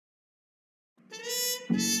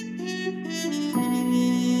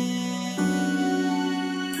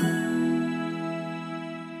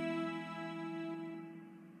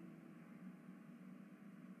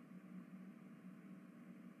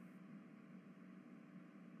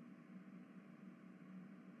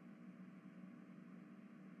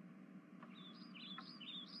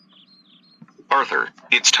Arthur,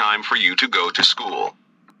 it's time for you to go to school.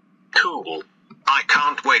 Cool. I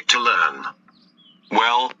can't wait to learn.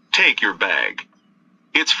 Well, take your bag.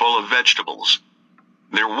 It's full of vegetables.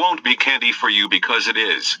 There won't be candy for you because it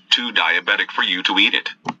is too diabetic for you to eat it.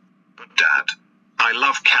 But Dad, I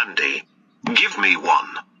love candy. Give me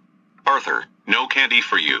one. Arthur, no candy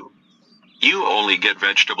for you. You only get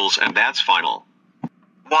vegetables and that's final.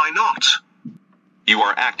 Why not? You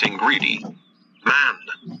are acting greedy. Man,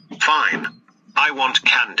 fine. I want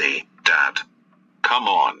candy, Dad. Come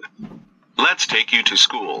on. Let's take you to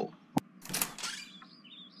school.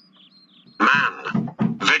 Man,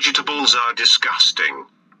 vegetables are disgusting.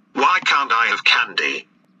 Why can't I have candy?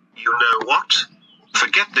 You know what?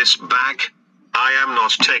 Forget this bag. I am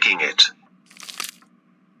not taking it.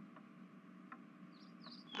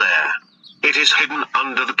 There. It is hidden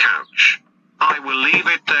under the couch. I will leave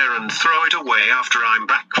it there and throw it away after I'm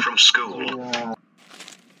back from school.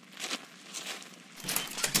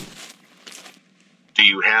 Do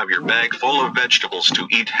you have your bag full of vegetables to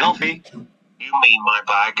eat healthy? You mean my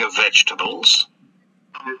bag of vegetables?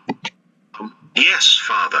 Yes,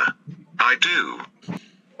 Father. I do.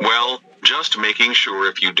 Well, just making sure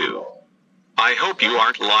if you do. I hope you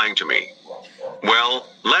aren't lying to me. Well,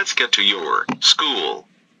 let's get to your school.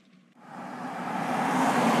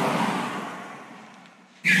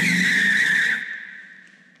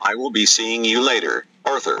 I will be seeing you later,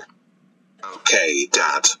 Arthur. Okay,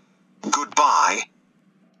 Dad. Goodbye.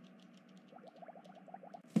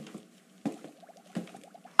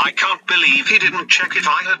 I can't believe he didn't check if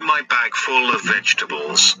I had my bag full of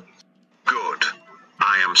vegetables. Good.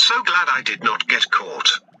 I am so glad I did not get caught.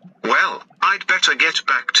 Well, I'd better get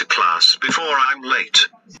back to class before I'm late.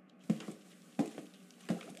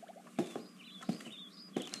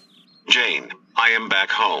 Jane, I am back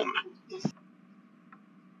home.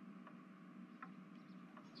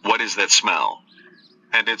 What is that smell?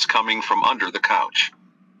 And it's coming from under the couch.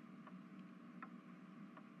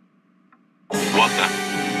 What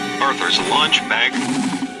the? Arthur's lunch bag?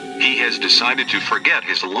 He has decided to forget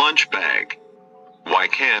his lunch bag. Why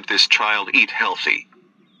can't this child eat healthy?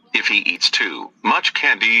 If he eats too much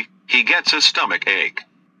candy, he gets a stomach ache.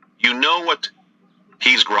 You know what?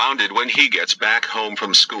 He's grounded when he gets back home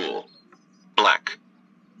from school. Black.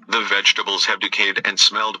 The vegetables have decayed and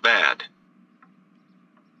smelled bad.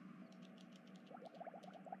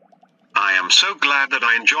 I am so glad that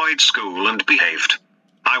I enjoyed school and behaved.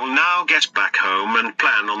 I will now get back home and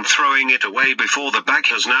plan on throwing it away before the bag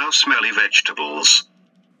has now smelly vegetables.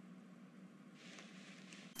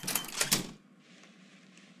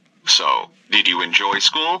 So, did you enjoy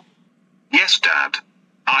school? Yes, Dad.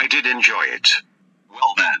 I did enjoy it.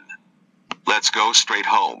 Well then, let's go straight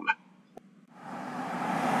home.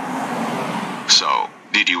 So,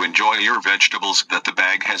 did you enjoy your vegetables that the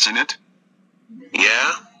bag has in it?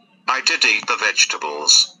 Yeah, I did eat the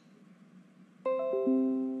vegetables.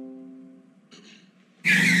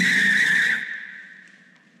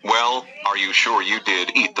 Well, are you sure you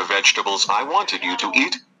did eat the vegetables I wanted you to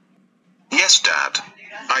eat? Yes, Dad.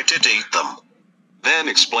 I did eat them. Then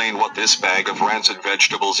explain what this bag of rancid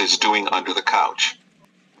vegetables is doing under the couch.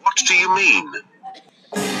 What do you mean?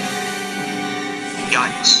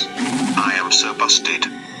 Yikes. I am so busted.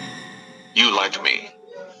 You lied to me.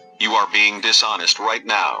 You are being dishonest right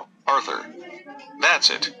now, Arthur. That's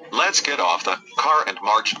it. Let's get off the car and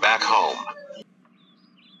march back home.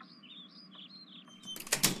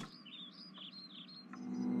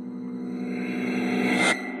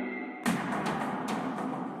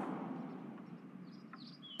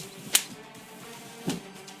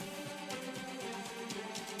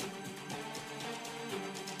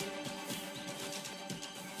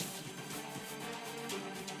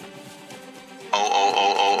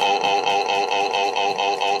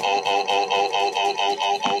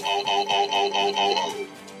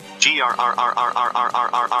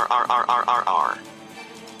 G-R-R-R-R-R-R-R-R-R-R-R-R-R.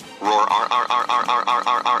 Roar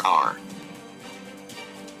R-R-R-R-R-R-R-R-R.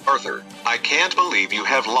 Arthur, I can't believe you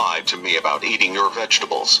have lied to me about eating your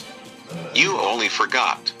vegetables. You only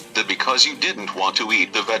forgot that because you didn't want to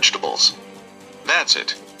eat the vegetables. That's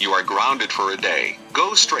it. You are grounded for a day.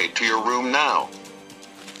 Go straight to your room now.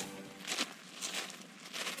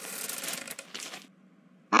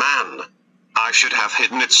 Man, I should have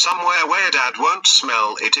hidden it somewhere where Dad won't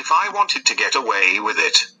smell it if I wanted to get away with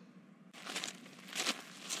it.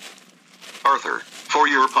 Arthur, for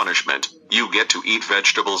your punishment, you get to eat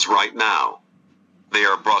vegetables right now. They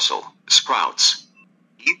are Brussels sprouts.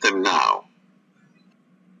 Eat them now.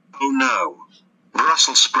 Oh no.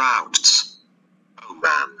 Brussels sprouts. Oh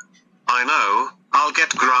man. I know, I'll get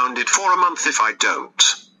grounded for a month if I don't.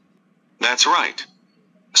 That's right.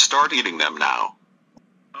 Start eating them now.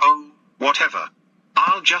 Oh, whatever.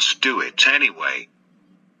 I'll just do it anyway.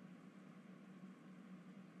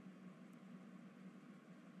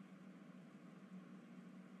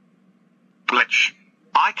 Bletch.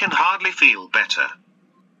 I can hardly feel better.